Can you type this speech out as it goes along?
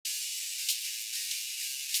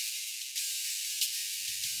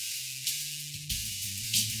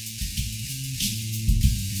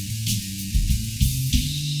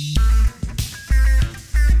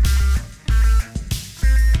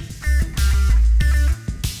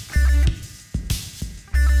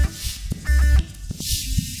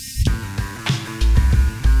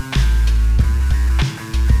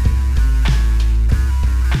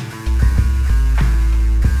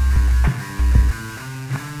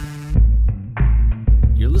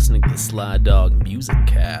Sly Dog Music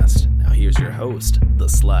Cast. Now here's your host, the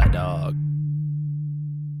Sly Dog.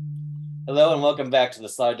 Hello and welcome back to the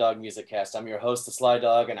Sly Dog Music Cast. I'm your host, the Sly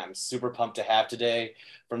Dog, and I'm super pumped to have today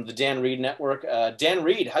from the Dan Reed Network. Dan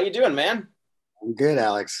Reed, how you doing, man? I'm good,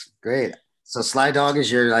 Alex. Great. So Sly Dog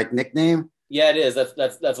is your nickname? Yeah, it is.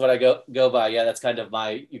 That's what I go by. Yeah, that's kind of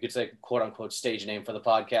my, you could say, quote unquote stage name for the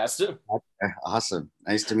podcast. Okay, awesome.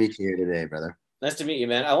 Nice to meet you here today, brother. Nice to meet you,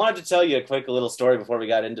 man. I wanted to tell you a quick little story before we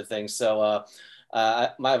got into things. I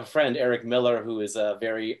have a friend, Eric Miller, who is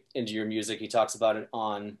very into your music. He talks about it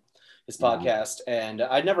on his podcast, and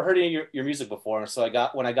I'd never heard any of your music before. So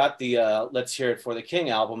when I got the Let's Hear It for the King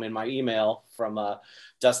album in my email from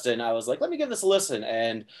Dustin, I was like, let me give this a listen.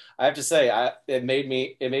 And I have to say, it made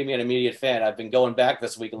me an immediate fan. I've been going back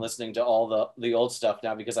this week and listening to all the old stuff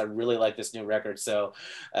now because I really like this new record. So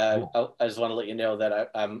I just want to let you know that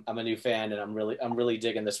I'm a new fan and I'm really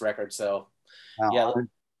digging this record. So yeah.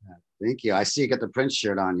 Thank you. I see you got the Prince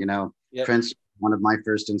shirt on. Yep. Prince, one of my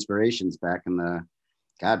first inspirations back in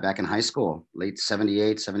high school, late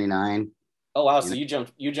 78, 79. Oh wow! So you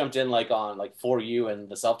jumped in on For You and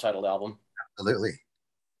the self-titled album. Absolutely.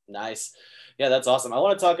 Nice. Yeah, that's awesome. I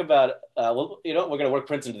want to talk about, we're going to work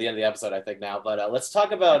Prince into the end of the episode, I think now, but let's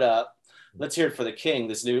talk about, Let's Hear It for the King.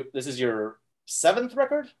 This is your seventh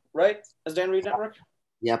record, right? As Dan Reed Network?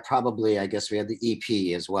 Yeah, probably. I guess we had the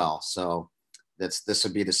EP as well. So this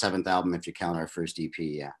would be the seventh album if you count our first EP.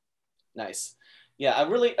 Yeah. Nice. Yeah, I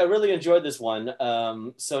really enjoyed this one.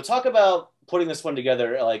 So talk about putting this one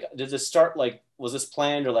together. Like, did this start, was this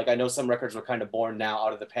planned, or I know some records were kind of born now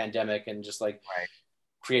out of the pandemic and just Right.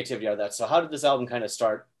 creativity out of that. So how did this album kind of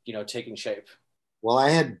start, taking shape? Well,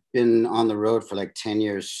 I had been on the road for 10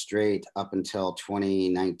 years straight up until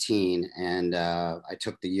 2019. And I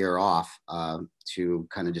took the year off to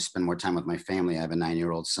kind of just spend more time with my family. I have a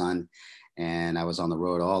 9-year-old son and I was on the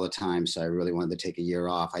road all the time. So I really wanted to take a year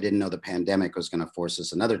off. I didn't know the pandemic was going to force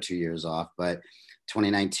us another 2 years off, but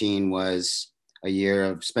 2019 was a year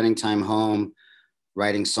of spending time home,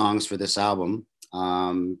 writing songs for this album,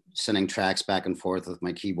 sending tracks back and forth with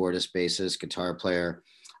my keyboardist, bassist, guitar player,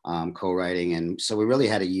 co-writing. And so we really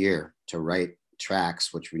had a year to write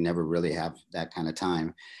tracks, which we never really have that kind of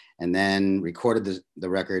time. And then recorded the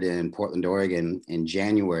record in Portland, Oregon in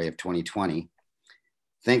January of 2020,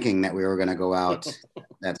 thinking that we were going to go out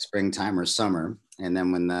that springtime or summer. And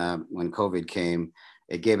then when COVID came,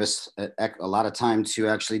 it gave us a lot of time to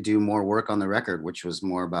actually do more work on the record, which was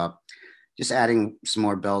more about just adding some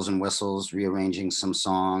more bells and whistles, rearranging some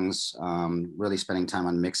songs, really spending time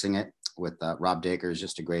on mixing it with Rob Dacre, is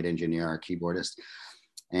just a great engineer, our keyboardist,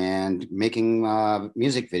 and making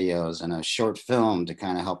music videos and a short film to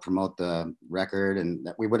kind of help promote the record. And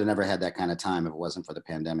we would have never had that kind of time if it wasn't for the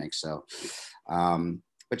pandemic. So,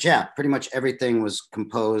 but yeah, pretty much everything was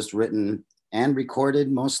composed, written, and recorded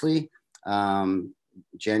mostly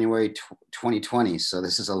January 2020. So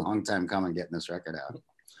this is a long time coming getting this record out.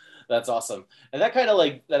 That's awesome. And that kind of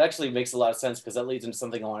that actually makes a lot of sense because that leads into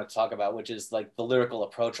something I want to talk about, which is the lyrical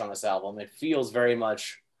approach on this album. It feels very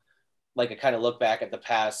much like a kind of look back at the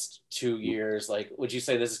past 2 years. Would you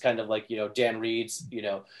say this is kind of Dan Reed's,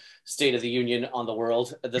 State of the Union on the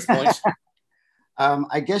world at this point?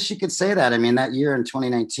 I guess you could say that. I mean, that year in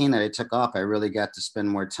 2019 that I took off, I really got to spend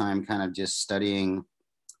more time kind of just studying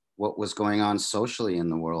what was going on socially in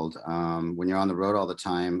the world. When you're on the road all the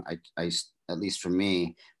time, I at least for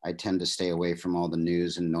me, I tend to stay away from all the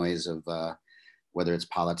news and noise of whether it's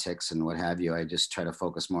politics and what have you. I just try to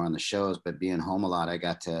focus more on the shows, but being home a lot, I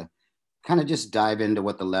got to kind of just dive into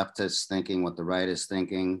what the left is thinking, what the right is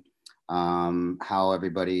thinking, how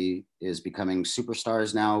everybody is becoming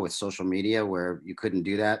superstars now with social media, where you couldn't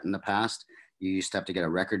do that in the past. You used to have to get a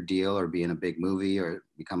record deal or be in a big movie or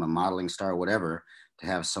become a modeling star, whatever, to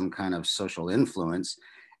have some kind of social influence.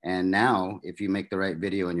 And now, if you make the right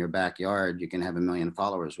video in your backyard, you can have 1 million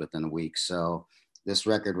followers within a week. So this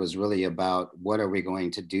record was really about what are we going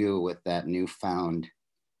to do with that newfound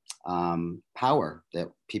power that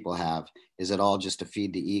people have? Is it all just to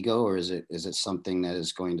feed the ego, or is it something that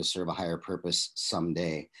is going to serve a higher purpose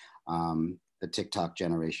someday? The TikTok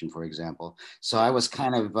generation, for example. So I was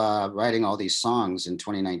kind of writing all these songs in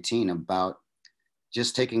 2019 about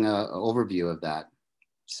just taking an overview of that.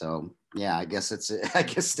 So yeah, I guess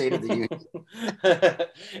State of the Union.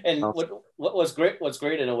 And what's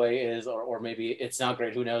great in a way is, or maybe it's not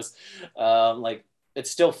great, who knows? It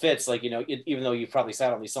still fits, even though you've probably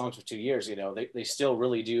sat on these songs for 2 years, they still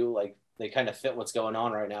really do, they kind of fit what's going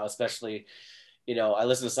on right now, especially, I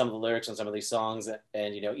listen to some of the lyrics on some of these songs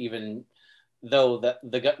and, even though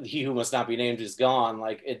he who must not be named is gone,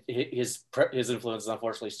 like his influence is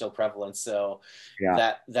unfortunately still prevalent. So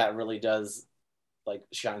Yeah. that really does like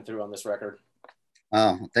shine through on this record.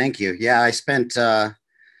 Oh, thank you. Yeah, I spent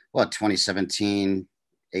 2017,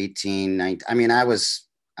 18, 19. I mean, I was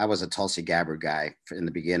a Tulsi Gabbard guy in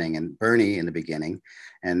the beginning and Bernie in the beginning.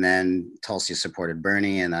 And then Tulsi supported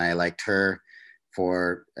Bernie and I liked her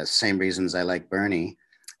for the same reasons I like Bernie.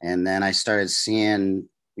 And then I started seeing,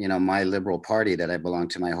 my liberal party that I belonged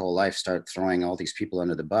to my whole life start throwing all these people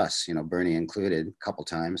under the bus, Bernie included a couple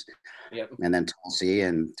times. Yep. And then Tulsi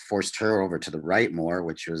and forced her over to the right more,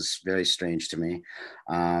 which was very strange to me.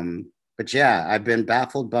 But yeah, I've been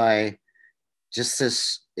baffled by just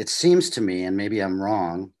this. It seems to me, and maybe I'm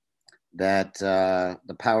wrong, that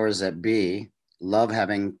the powers that be love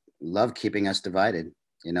keeping us divided.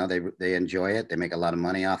 They enjoy it. They make a lot of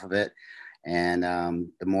money off of it. And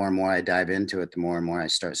the more and more I dive into it, the more and more I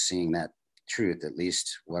start seeing that truth, at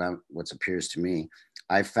least what appears to me.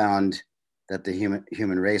 I found that the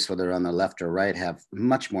human race, whether on the left or right, have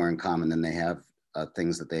much more in common than they have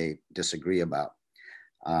things that they disagree about.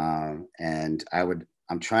 And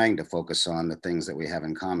I'm trying to focus on the things that we have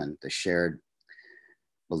in common, the shared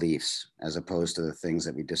beliefs, as opposed to the things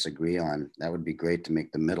that we disagree on. That would be great to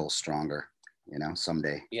make the middle stronger,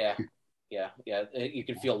 someday. Yeah. You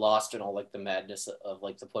can feel lost in all like the madness of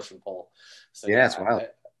like the push and pull. So yeah, it's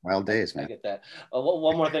wild days, man. I get that.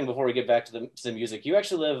 One more thing before we get back to the music. You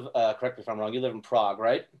actually live, correct me if I'm wrong, you live in Prague,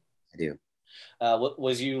 right? I do. What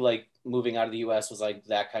was you like moving out of the US, was like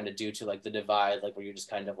that kind of due to like the divide, like were you just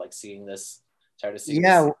kind of like seeing this, tired of seeing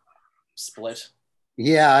this split?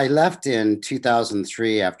 Yeah, I left in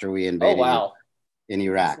 2003 after we invaded in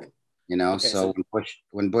Iraq. Okay, so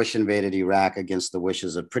when Bush invaded Iraq against the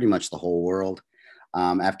wishes of pretty much the whole world,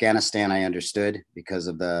 Afghanistan I understood because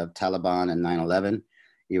of the Taliban and 9/11.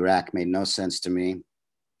 Iraq made no sense to me.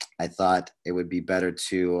 I thought it would be better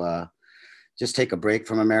to just take a break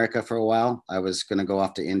from America for a while. I was going to go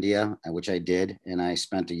off to India, which I did, and I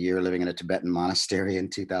spent a year living in a Tibetan monastery in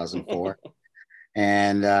 2004.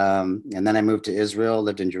 And then I moved to Israel,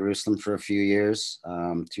 lived in Jerusalem for a few years,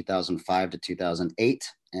 2005 to 2008.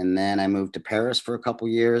 And then I moved to Paris for a couple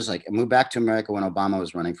years. I moved back to America when Obama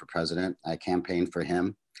was running for president. I campaigned for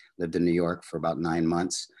him, lived in New York for about 9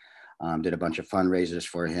 months, did a bunch of fundraisers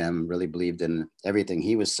for him, really believed in everything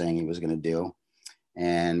he was saying he was going to do.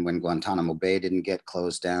 And when Guantanamo Bay didn't get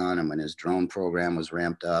closed down and when his drone program was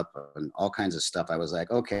ramped up and all kinds of stuff, I was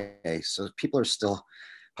like, okay, so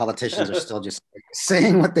politicians are still just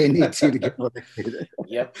saying what they need to get elected.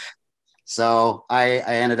 Yep. So I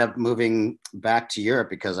ended up moving back to Europe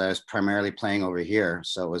because I was primarily playing over here.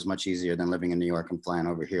 So it was much easier than living in New York and flying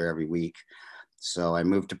over here every week. So I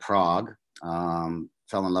moved to Prague,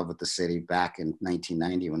 fell in love with the city back in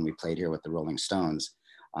 1990 when we played here with the Rolling Stones,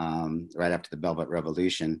 right after the Velvet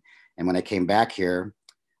Revolution. And when I came back here,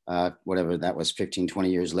 whatever that was, 15, 20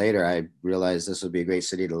 years later, I realized this would be a great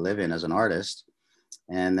city to live in as an artist.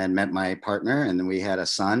 And then met my partner, and then we had a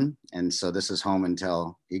son. And so this is home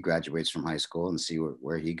until he graduates from high school and see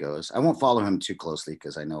where he goes. I won't follow him too closely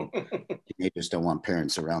because I know teenagers don't want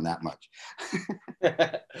parents around that much.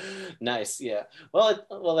 Nice, yeah.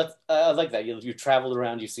 Well, that's I like that. You traveled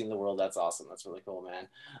around, you've seen the world. That's awesome. That's really cool,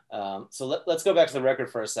 man. So let's go back to the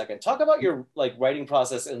record for a second. Talk about your like writing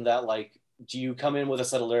process in that like. Do you come in with a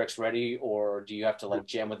set of lyrics ready, or do you have to like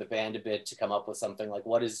jam with the band a bit to come up with something? Like,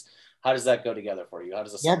 how does that go together for you? How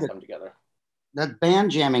does a song come together? The band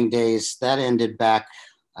jamming days, that ended back,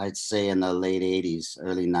 I'd say in the late 80s,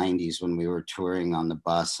 early 90s, when we were touring on the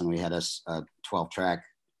bus and we had a 12-track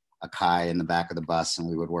Akai in the back of the bus and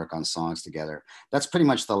we would work on songs together. That's pretty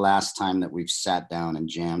much the last time that we've sat down and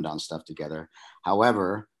jammed on stuff together.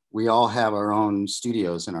 However, we all have our own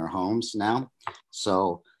studios in our homes now.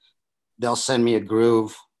 So they'll send me a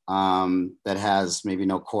groove that has maybe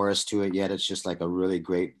no chorus to it yet. It's just like a really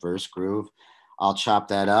great verse groove. I'll chop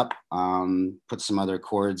that up, put some other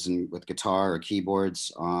chords and with guitar or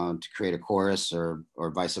keyboards to create a chorus or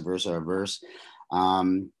vice versa, a verse,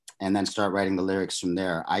 and then start writing the lyrics from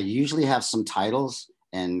there. I usually have some titles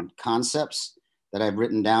and concepts that I've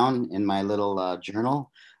written down in my little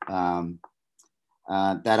journal that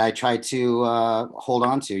I try to hold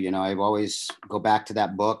on to. I always go back to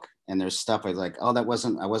that book. And there's stuff I was like, oh,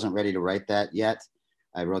 I wasn't ready to write that yet.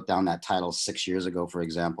 I wrote down that title 6 years ago, for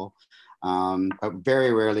example. But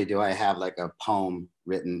very rarely do I have like a poem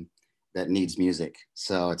written that needs music.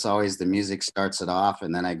 So it's always the music starts it off.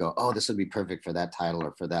 And then I go, oh, this would be perfect for that title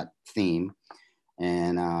or for that theme.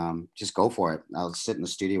 And just go for it. I'll sit in the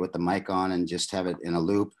studio with the mic on and just have it in a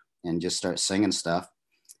loop and just start singing stuff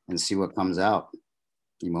and see what comes out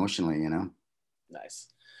emotionally, Nice.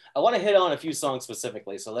 I want to hit on a few songs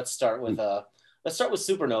specifically. So let's start with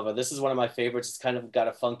Supernova. This is one of my favorites. It's kind of got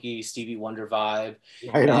a funky Stevie Wonder vibe,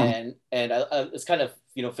 Right on. and it's kind of,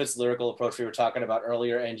 you know, fits the lyrical approach we were talking about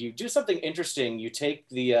earlier. And you do something interesting. You take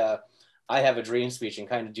the "I Have a Dream" speech and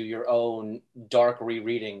kind of do your own dark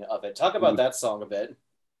rereading of it. Talk about that song a bit.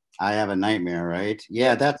 I have a nightmare, right?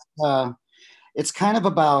 Yeah, Yeah. that's it's kind of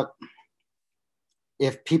about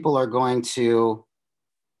if people are going to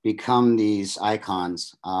become these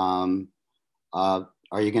icons. Uh,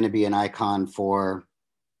 are you going to be an icon for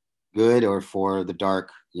good or for the dark?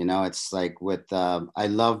 You know, it's like with I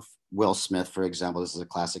love Will Smith, for example. This is a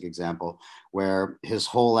classic example where his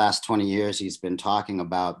whole last 20 years he's been talking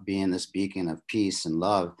about being this beacon of peace and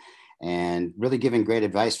love, and really giving great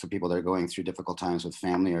advice for people that are going through difficult times with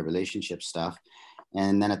family or relationship stuff.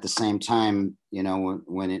 And then at the same time, you know,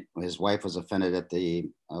 his wife was offended at the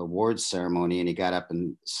awards ceremony and he got up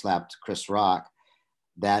and slapped Chris Rock,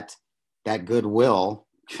 that that goodwill,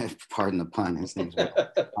 pardon the pun, his name's Will,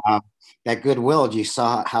 um, that goodwill, you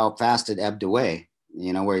saw how fast it ebbed away,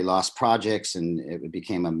 you know, where he lost projects and it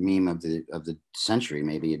became a meme of the century,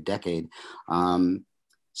 maybe a decade.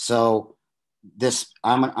 So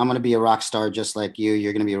I'm going to be a rock star just like you.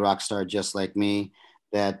 You're going to be a rock star just like me.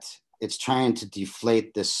 That it's trying to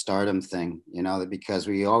deflate this stardom thing, you know, because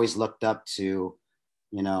we always looked up to,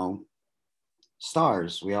 you know,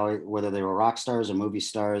 stars. We always, whether they were rock stars or movie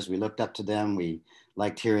stars, we looked up to them. We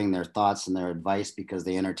liked hearing their thoughts and their advice because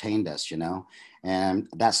they entertained us, you know. And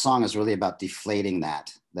that song is really about deflating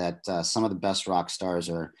that. That some of the best rock stars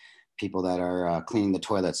are people that are cleaning the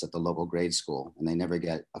toilets at the local grade school, and they never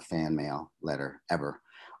get a fan mail letter ever.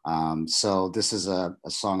 So this is a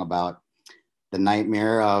song about the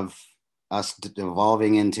nightmare of us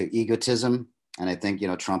devolving into egotism, and I think, you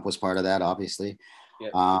know, Trump was part of that, obviously.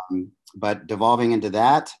 Yeah. But devolving into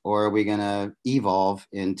that, or are we going to evolve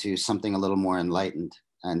into something a little more enlightened?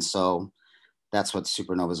 And so that's what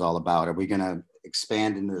Supernova is all about. Are we going to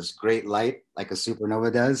expand into this great light like a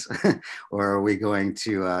supernova does, or are we going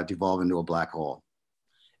to devolve into a black hole?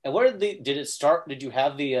 And where did it start? Did you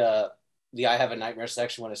have the "I Have a Nightmare"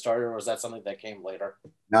 section when it started, or was that something that came later?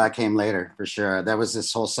 No, it came later for sure. There was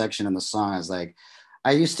this whole section in the song. I was like,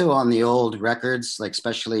 I used to on the old records, like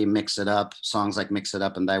especially Mix It Up, songs like Mix It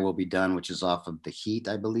Up and Thy Will Be Done, which is off of The Heat,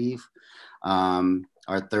 I believe,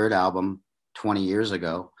 our third album 20 years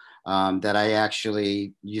ago, that I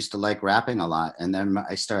actually used to like rapping a lot. And then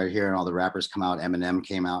I started hearing all the rappers come out. Eminem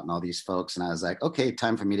came out and all these folks. And I was like, okay,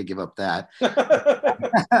 time for me to give up that.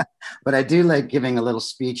 But I do like giving a little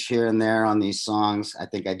speech here and there on these songs. I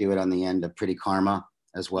think I do it on the end of Pretty Karma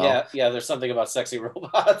as well. Yeah, yeah. There's something about sexy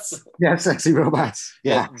robots. Yeah, sexy robots.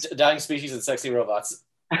 Yeah, Yeah. dying species and sexy robots.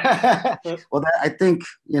 Well, I think,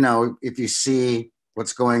 you know, if you see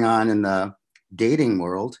what's going on in the dating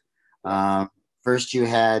world, um, first you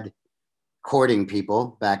had courting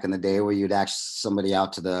people back in the day where you'd ask somebody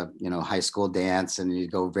out to the, you know, high school dance and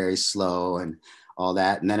you'd go very slow and all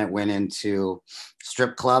that. And then it went into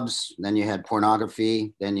strip clubs. Then you had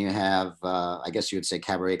pornography. Then you have, I guess you would say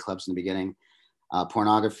cabaret clubs in the beginning,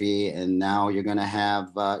 pornography. And now you're going to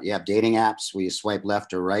have, you have dating apps where you swipe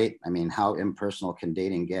left or right. I mean, how impersonal can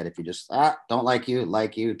dating get if you just, don't like you,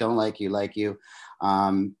 don't like you, like you.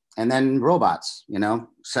 And then robots, you know,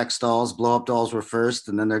 sex dolls, blow up dolls were first,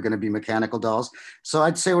 and then they're going to be mechanical dolls. So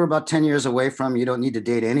I'd say we're about 10 years away from, you don't need to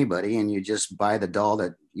date anybody and you just buy the doll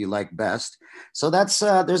that you like best. So that's,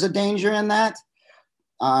 there's a danger in that,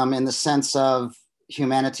 in the sense of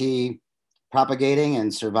humanity propagating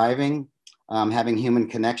and surviving, having human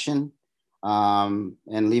connection, and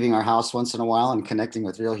leaving our house once in a while and connecting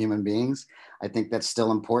with real human beings. I think that's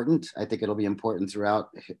still important. I think it'll be important throughout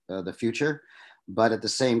the future. But at the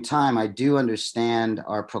same time, I do understand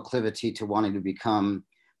our proclivity to wanting to become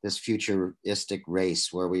this futuristic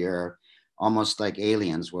race where we are almost like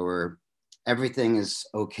aliens, where everything is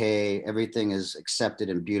okay, everything is accepted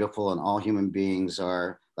and beautiful, and all human beings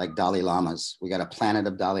are like Dalai Lamas. We got a planet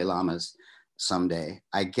of Dalai Lamas someday.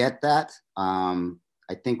 I get that.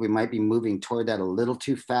 I think we might be moving toward that a little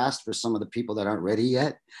too fast for some of the people that aren't ready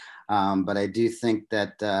yet. But I do think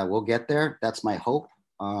that we'll get there. That's my hope.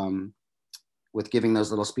 With giving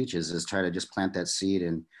those little speeches is try to just plant that seed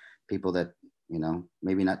in people that, you know,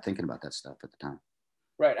 maybe not thinking about that stuff at the time.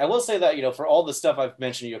 Right. I will say that, you know, for all the stuff I've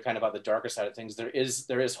mentioned, you know, kind of about the darker side of things, there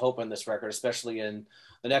is hope in this record, especially in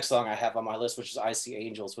the next song I have on my list, which is "I See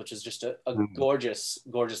Angels," which is just a gorgeous,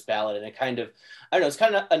 gorgeous ballad. And it kind of, I don't know, it's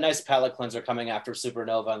kind of a nice palate cleanser coming after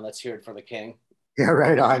Supernova, and Let's Hear It for the King. Yeah,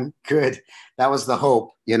 right on. Good. That was the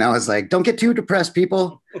hope. It's like, don't get too depressed,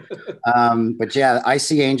 people. But yeah, I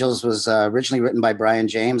See Angels was originally written by Brian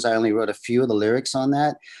James. I only wrote a few of the lyrics on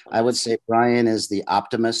that. I would say Brian is the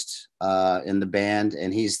optimist in the band,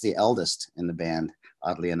 and he's the eldest in the band,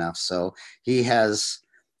 oddly enough. So he has,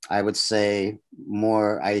 I would say,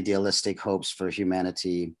 more idealistic hopes for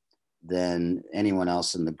humanity than anyone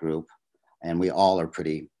else in the group. And we all are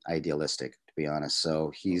pretty idealistic, to be honest.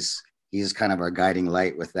 So he's kind of our guiding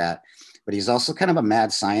light with that. But he's also kind of a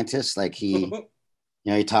mad scientist. Like he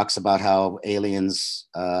talks about how aliens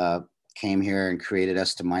came here and created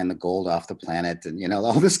us to mine the gold off the planet, and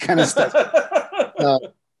all this kind of stuff. So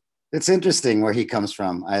it's interesting where he comes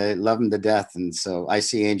from. I love him to death, and so I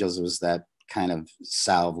See Angels was that kind of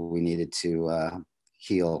salve we needed to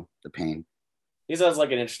heal the pain. He sounds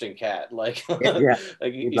like an interesting cat. Like, Yeah,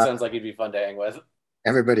 like he sounds like he'd be fun to hang with.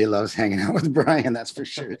 Everybody loves hanging out with Brian, that's for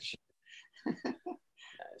sure.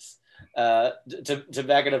 Nice. To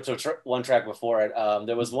back it up to one track before it,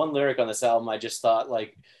 there was one lyric on this album I just thought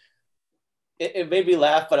like it made me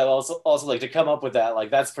laugh, but I also like to come up with that.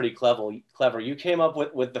 Like that's pretty clever. You came up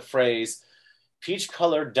with the phrase "peach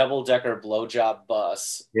colored double decker blowjob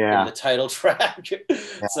bus" in the title track. Yeah.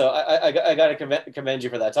 So I got to commend you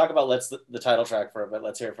for that. Talk about the title track for a bit.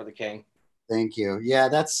 Let's hear it for the King. Thank you. Yeah,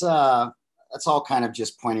 that's all kind of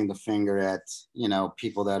just pointing the finger at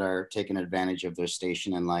people that are taking advantage of their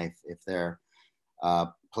station in life. If they're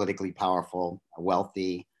politically powerful,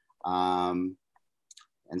 wealthy,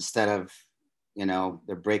 instead of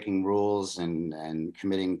they're breaking rules and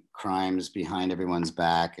committing crimes behind everyone's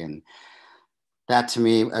back. And that to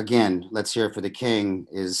me, again, Let's Hear It for the King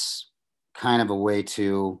is kind of a way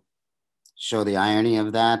to show the irony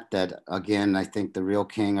of that again, I think the real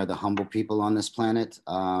king are the humble people on this planet.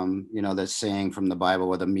 The saying from the Bible,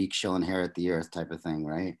 where the meek shall inherit the earth type of thing,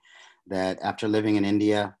 right? That after living in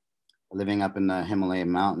India, living up in the Himalayan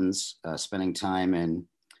mountains, spending time in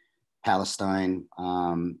Palestine,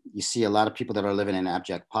 you see a lot of people that are living in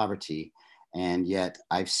abject poverty. And yet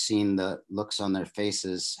I've seen the looks on their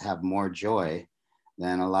faces have more joy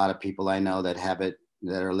than a lot of people I know that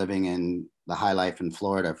are living in the high life in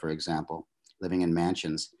Florida, for example, living in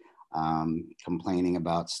mansions, complaining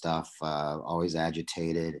about stuff, always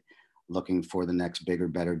agitated, looking for the next bigger,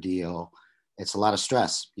 better deal. It's a lot of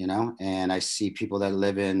stress, and I see people that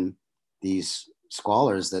live in these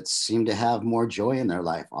squalors that seem to have more joy in their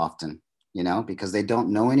life often, because they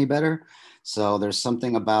don't know any better. So there's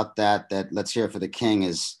something about that Let's Hear It for the King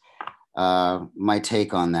is my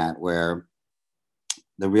take on that, where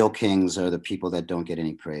the real kings are the people that don't get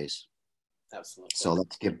any praise. Absolutely. So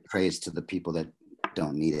let's give praise to the people that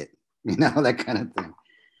don't need it, that kind of thing.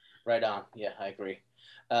 Right on. Yeah, I agree.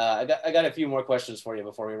 I got a few more questions for you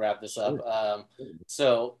before we wrap this up.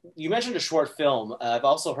 So you mentioned a short film. I've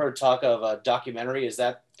also heard talk of a documentary. Is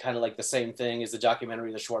that kind of like the same thing? Is the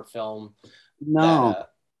documentary the short film? No.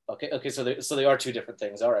 Okay. So they are two different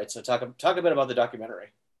things. All right. So talk a bit about the documentary.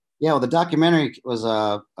 Yeah, well, the documentary was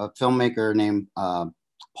a filmmaker named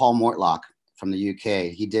Paul Mortlock from the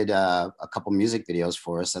UK. He did a couple music videos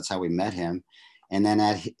for us. That's how we met him. And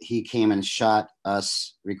then he came and shot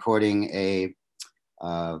us recording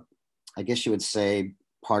I guess you would say,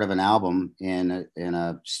 part of an album in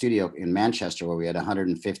a studio in Manchester, where we had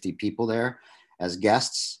 150 people there as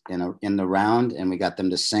guests in the round, and we got them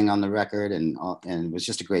to sing on the record, and it was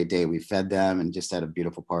just a great day. We fed them and just had a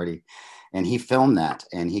beautiful party. And he filmed that,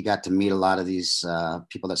 and he got to meet a lot of these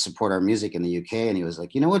people that support our music in the UK. And he was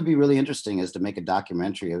like, what would be really interesting is to make a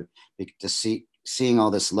documentary to seeing all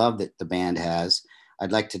this love that the band has.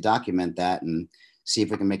 I'd like to document that and see if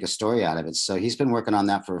we can make a story out of it. So he's been working on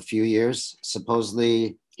that for a few years.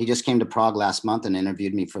 Supposedly, he just came to Prague last month and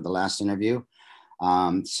interviewed me for the last interview.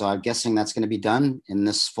 So I'm guessing that's going to be done in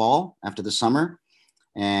this fall after the summer.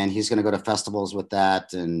 And he's going to go to festivals with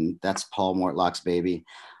that. And that's Paul Mortlock's baby.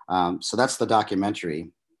 So that's the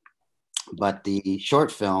documentary. But the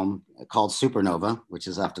short film called Supernova, which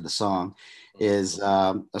is after the song, is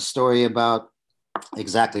a story about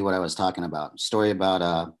exactly what I was talking about. Story about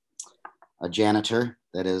a janitor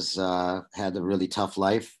that has had a really tough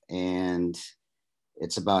life. And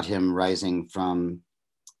it's about him rising from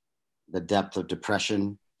the depth of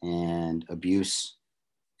depression and abuse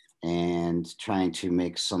and trying to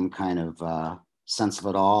make some kind of sense of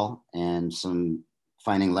it all and some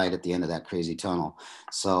finding light at the end of that crazy tunnel.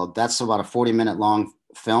 So that's about a 40-minute long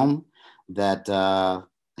film that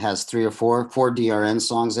has 3 or 4 DRN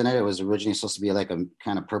songs in it. It was originally supposed to be like a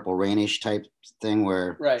kind of Purple Rain-ish type thing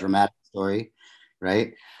where dramatic story,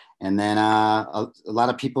 right? And then a lot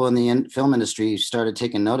of people in the film industry started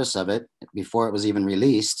taking notice of it before it was even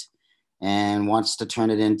released. and wants to turn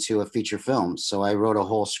it into a feature film. So I wrote a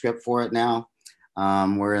whole script for it now.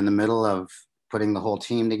 We're in the middle of putting the whole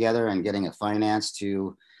team together and getting it financed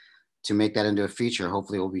to make that into a feature.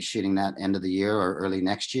 Hopefully we'll be shooting that end of the year or early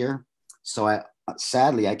next year. So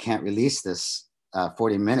sadly, I can't release this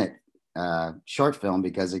 40-minute short film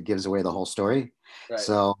because it gives away the whole story. Right.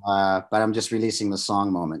 So, but I'm just releasing the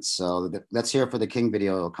song moments. So let's hear for the King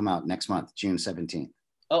video. It'll come out next month, June 17th.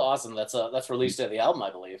 Oh, awesome. That's released at the album,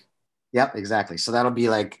 I believe. Yep, exactly. So that'll be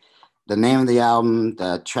like the name of the album,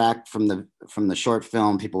 the track from the short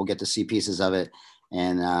film. People will get to see pieces of it.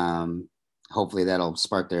 And hopefully that'll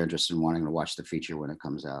spark their interest in wanting to watch the feature when it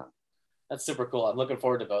comes out. That's super cool. I'm looking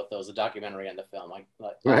forward to both those, the documentary and the film.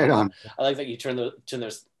 Right on. I like that you turn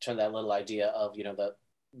that little idea of,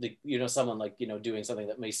 someone like, doing something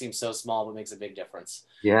that may seem so small, but makes a big difference.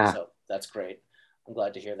 Yeah. So that's great. I'm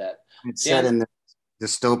glad to hear that. It's set in the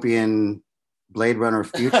dystopian Blade Runner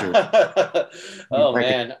future. Oh like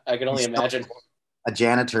man, I can only imagine. A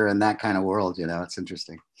janitor in that kind of world, it's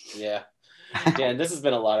interesting. Yeah. Dan, this has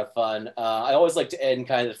been a lot of fun. I always like to end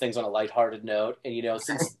kind of things on a lighthearted note. And,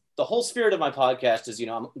 since the whole spirit of my podcast is,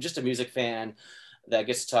 I'm just a music fan that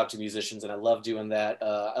gets to talk to musicians, and I love doing that.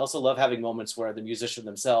 I also love having moments where the musician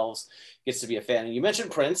themselves gets to be a fan. And you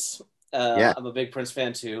mentioned Prince. Yeah. I'm a big Prince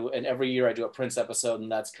fan too. And every year I do a Prince episode,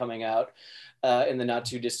 and that's coming out in the not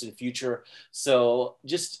too distant future. So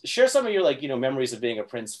just share some of your memories of being a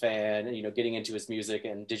Prince fan and, getting into his music.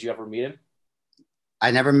 And did you ever meet him? I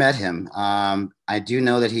never met him. I do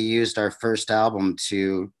know that he used our first album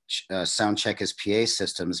to sound check his PA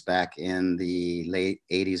systems back in the late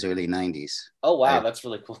 80s, early 90s. Oh, wow. That's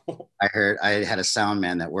really cool. I had a sound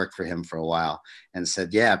man that worked for him for a while and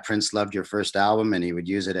said, yeah, Prince loved your first album, and he would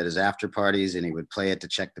use it at his after parties, and he would play it to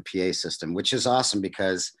check the PA system, which is awesome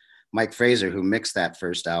because Mike Fraser, who mixed that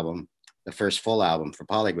first album, the first full album for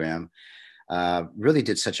Polygram, really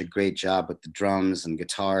did such a great job with the drums and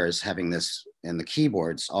guitars, having this and the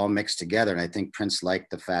keyboards all mixed together. And I think Prince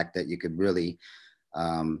liked the fact that you could really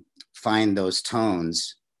find those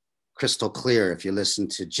tones crystal clear. If you listen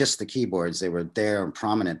to just the keyboards, they were there and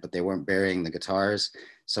prominent, but they weren't burying the guitars.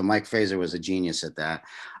 So Mike Fraser was a genius at that.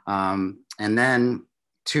 And then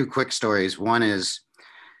two quick stories. One is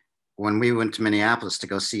when we went to Minneapolis to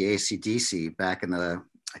go see AC/DC back in I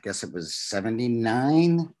guess it was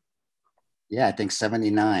 79. Yeah, I think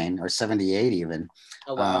 79 or 78 even.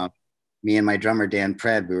 Oh, wow. Me and my drummer, Dan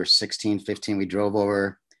Pred, we were 16, 15. We drove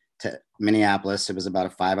over to Minneapolis. It was about a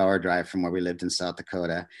 5-hour drive from where we lived in South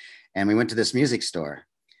Dakota. And we went to this music store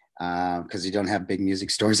because you don't have big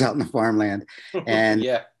music stores out in the farmland. And,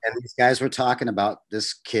 yeah. And these guys were talking about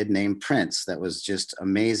this kid named Prince that was just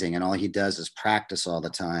amazing. And all he does is practice all the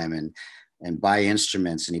time and buy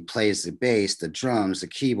instruments, and he plays the bass, the drums, the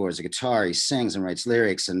keyboards, the guitar, he sings and writes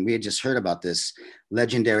lyrics. And we had just heard about this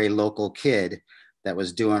legendary local kid that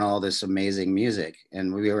was doing all this amazing music.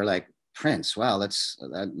 And we were like, Prince, wow, I'd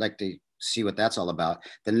like to see what that's all about.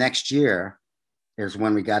 The next year is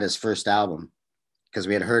when we got his first album, because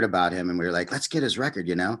we had heard about him and we were like, let's get his record,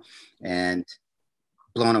 and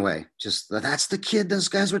blown away. Just, that's the kid those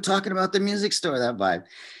guys were talking about, the music store, that vibe.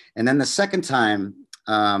 And then the second time,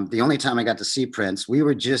 the only time I got to see Prince, we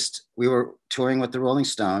were touring with the Rolling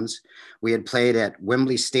Stones. We had played at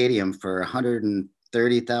Wembley Stadium for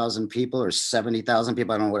 130,000 people or 70,000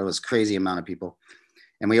 people. I don't know what, it was, crazy amount of people.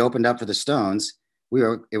 And we opened up for the Stones.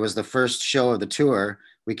 It was the first show of the tour.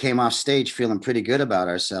 We came off stage feeling pretty good about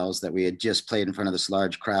ourselves that we had just played in front of this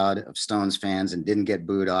large crowd of Stones fans and didn't get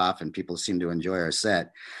booed off, and people seemed to enjoy our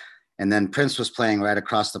set. And then Prince was playing right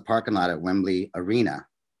across the parking lot at Wembley Arena.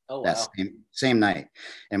 Oh, wow. That same night.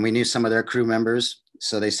 And we knew some of their crew members.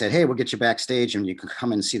 So they said, hey, we'll get you backstage and you can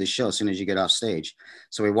come and see the show as soon as you get off stage.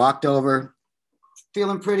 So we walked over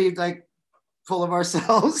feeling pretty full of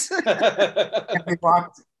ourselves. And we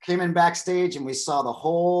came in backstage and we saw the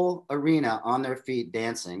whole arena on their feet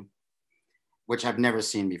dancing, which I've never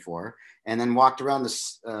seen before. And then walked around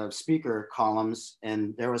the speaker columns,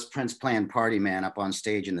 and there was Prince playing Party Man up on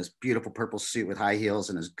stage in this beautiful purple suit with high heels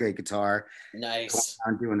and his great guitar. Nice.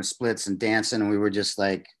 Doing the splits and dancing. And we were just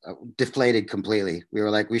deflated completely. We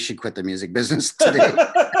were like, we should quit the music business today.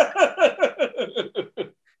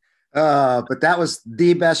 But that was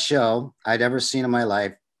the best show I'd ever seen in my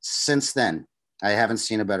life. Since then, I haven't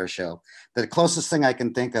seen a better show. The closest thing I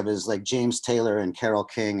can think of is like James Taylor and Carole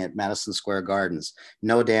King at Madison Square Gardens.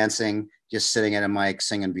 No dancing, just sitting at a mic,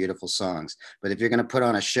 singing beautiful songs. But if you're going to put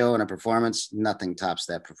on a show and a performance, nothing tops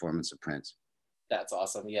that performance of Prince. That's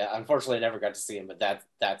awesome. Yeah, unfortunately, I never got to see him, but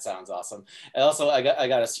that sounds awesome. And also, I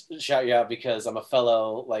got to shout you out because I'm a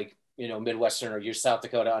fellow Midwestern, or you're South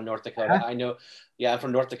Dakota, on North Dakota. Huh? I know. Yeah, I'm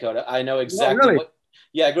from North Dakota. I know exactly really? what.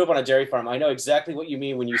 Yeah, I grew up on a dairy farm. I know exactly what you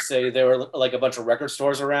mean when you say there were like a bunch of record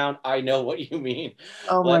stores around. I know what you mean.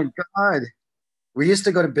 Oh Like, my God. We used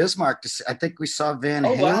to go to Bismarck to see, I think we saw Van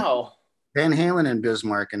oh Halen. wow. Van Halen in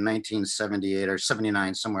Bismarck in 1978 or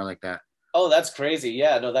 79, somewhere like that. Oh, that's crazy.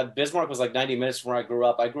 Yeah, no, that Bismarck was like 90 minutes from where I grew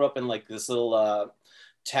up. I grew up in like this little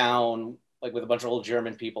town, like with a bunch of old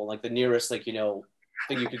German people. Like the nearest, like, thing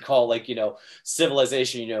you could call like,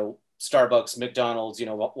 civilization, Starbucks, McDonald's,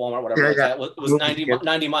 Walmart, whatever, Yeah, like yeah. that. It was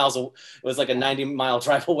 90 miles. It was like a 90-mile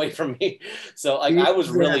drive away from me. So like I was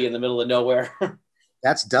really in the middle of nowhere.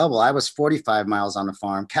 That's double. I was 45 miles on the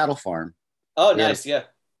farm, cattle farm. Oh, We had nice. Yeah.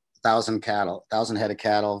 1,000 cattle, 1,000 head of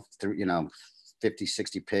cattle, through 50,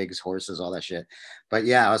 60 pigs, horses, all that shit. But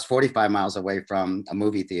yeah, I was 45 miles away from a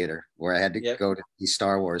movie theater where I had to go to see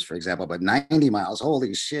Star Wars, for example. But 90 miles,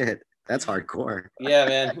 holy shit, that's hardcore. Yeah,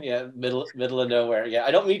 man. Yeah, middle of nowhere. Yeah,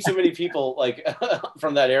 I don't meet too many people like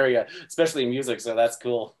from that area, especially in music. So that's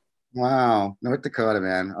cool. Wow, North Dakota,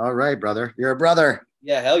 man. All right, brother, you're a brother.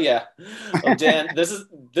 Yeah, hell yeah. Oh, Dan, this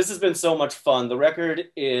has been so much fun. The record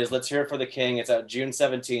is Let's Hear It for the King. It's out June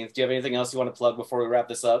 17th. Do you have anything else you want to plug before we wrap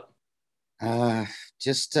this up? I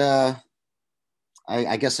guess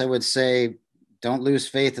I would say don't lose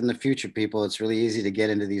faith in the future, people. It's really easy to get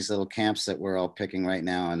into these little camps that we're all picking right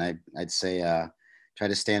now. And I'd say try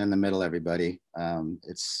to stand in the middle, everybody. I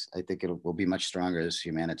think we'll be much stronger as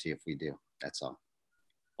humanity if we do. That's all.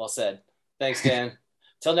 Well said. Thanks, Dan.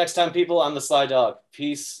 Till next time, people, I'm the Sly Dog.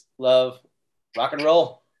 Peace, love, rock and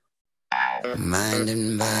roll. Mind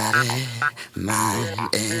and body,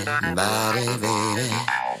 baby.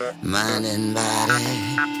 Mind and body.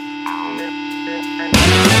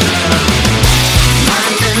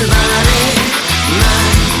 Mind and body,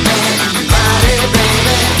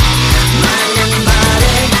 baby. Mind and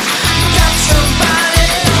body, got your body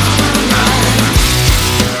on mine.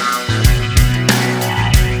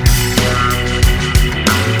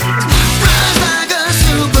 Rise like a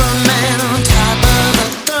Superman on top of a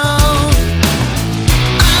throne.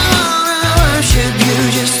 I wanna worship you,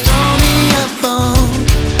 just throw me a bone.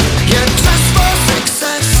 You're dressed for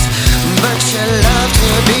success, but you love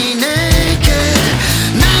to be naked.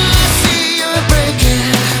 Now I see you're breaking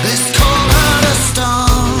this cold heart of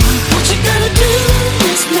stone. What you gotta do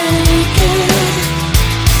is make it.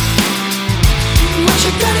 What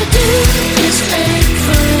you gotta do is aim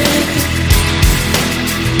for it.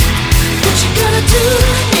 What you gotta do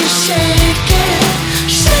is shake it,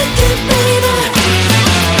 baby.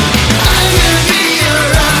 I'm gonna be a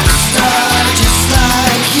rock star just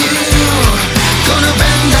like you. Gonna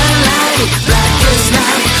bend that light, black as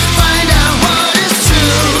night, find out what is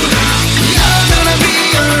true. You're gonna be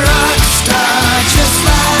a rock star just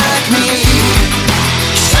like me.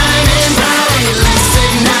 Shining bright, let's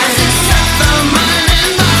ignite and set the mind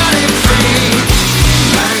and body free.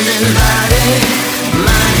 Mind and body,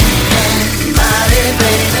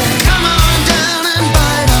 baby. Come on down and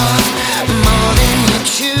bite off more than you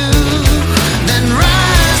chew. Then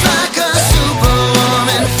rise like a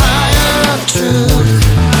superwoman, fire of truth.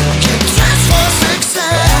 You're dressed for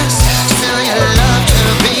success, still you love to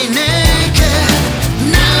be naked.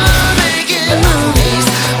 Now I'm making movies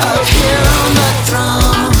up here on the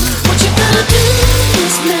throne. What you gotta do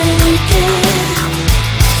is make it.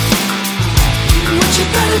 What you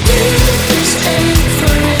gotta do is aim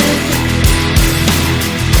for it.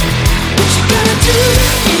 What you gotta do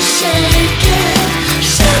is shake it,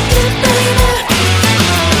 baby.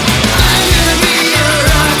 I'm gonna be a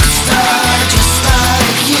rock star just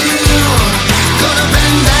like you. Gonna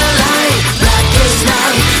bend that light, black as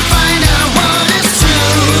night, find out what is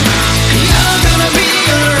true. You're gonna be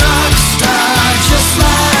a rock star just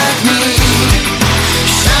like me.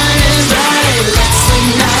 Shining bright, let's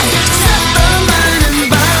ignite, set the mind and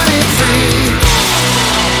body free.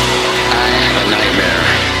 I have a nightmare.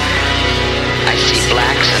 I see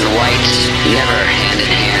blacks and whites never hand in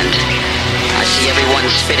hand. I see everyone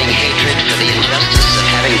spitting hatred for the injustice of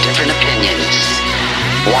having different opinions.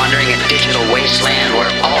 Wandering a digital wasteland where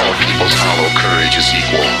all people's hollow courage is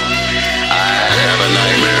equal. I have a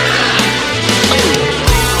nightmare.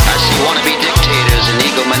 I see wannabe dictators and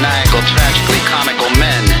egomaniacal, tragically comical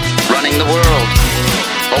men running the world.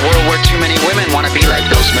 A world where too many women want to be like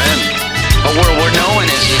those men. A world where no one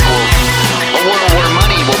is equal. A world where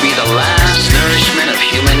money will be the last nourishment of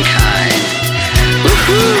humankind.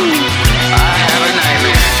 Woohoo! I have a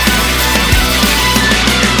nightmare.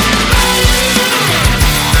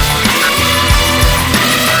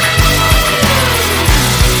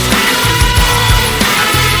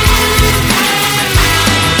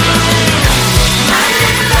 Mind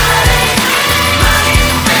and body.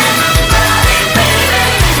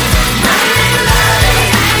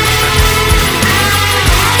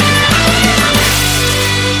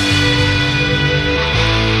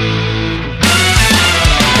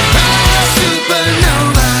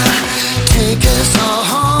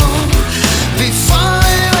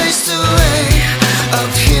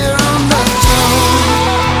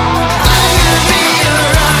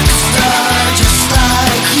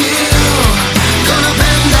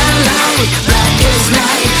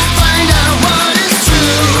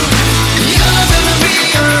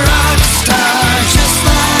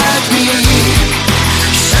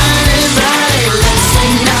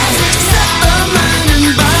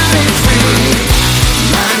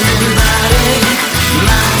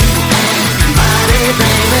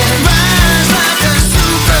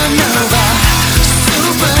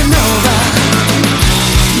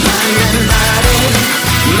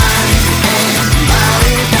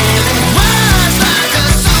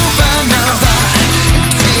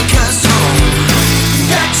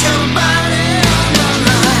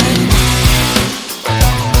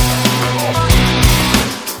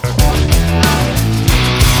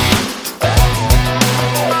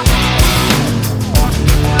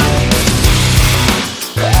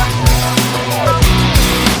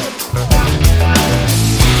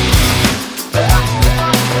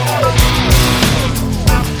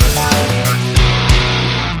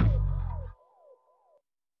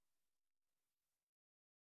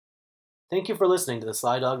 Thank you for listening to the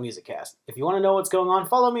Sly Dog Music Cast. If you want to know what's going on,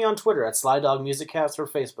 follow me on Twitter at Sly Dog Music Cast or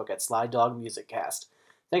Facebook at Sly Dog Music Cast.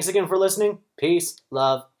 Thanks again for listening. Peace,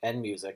 love, and music.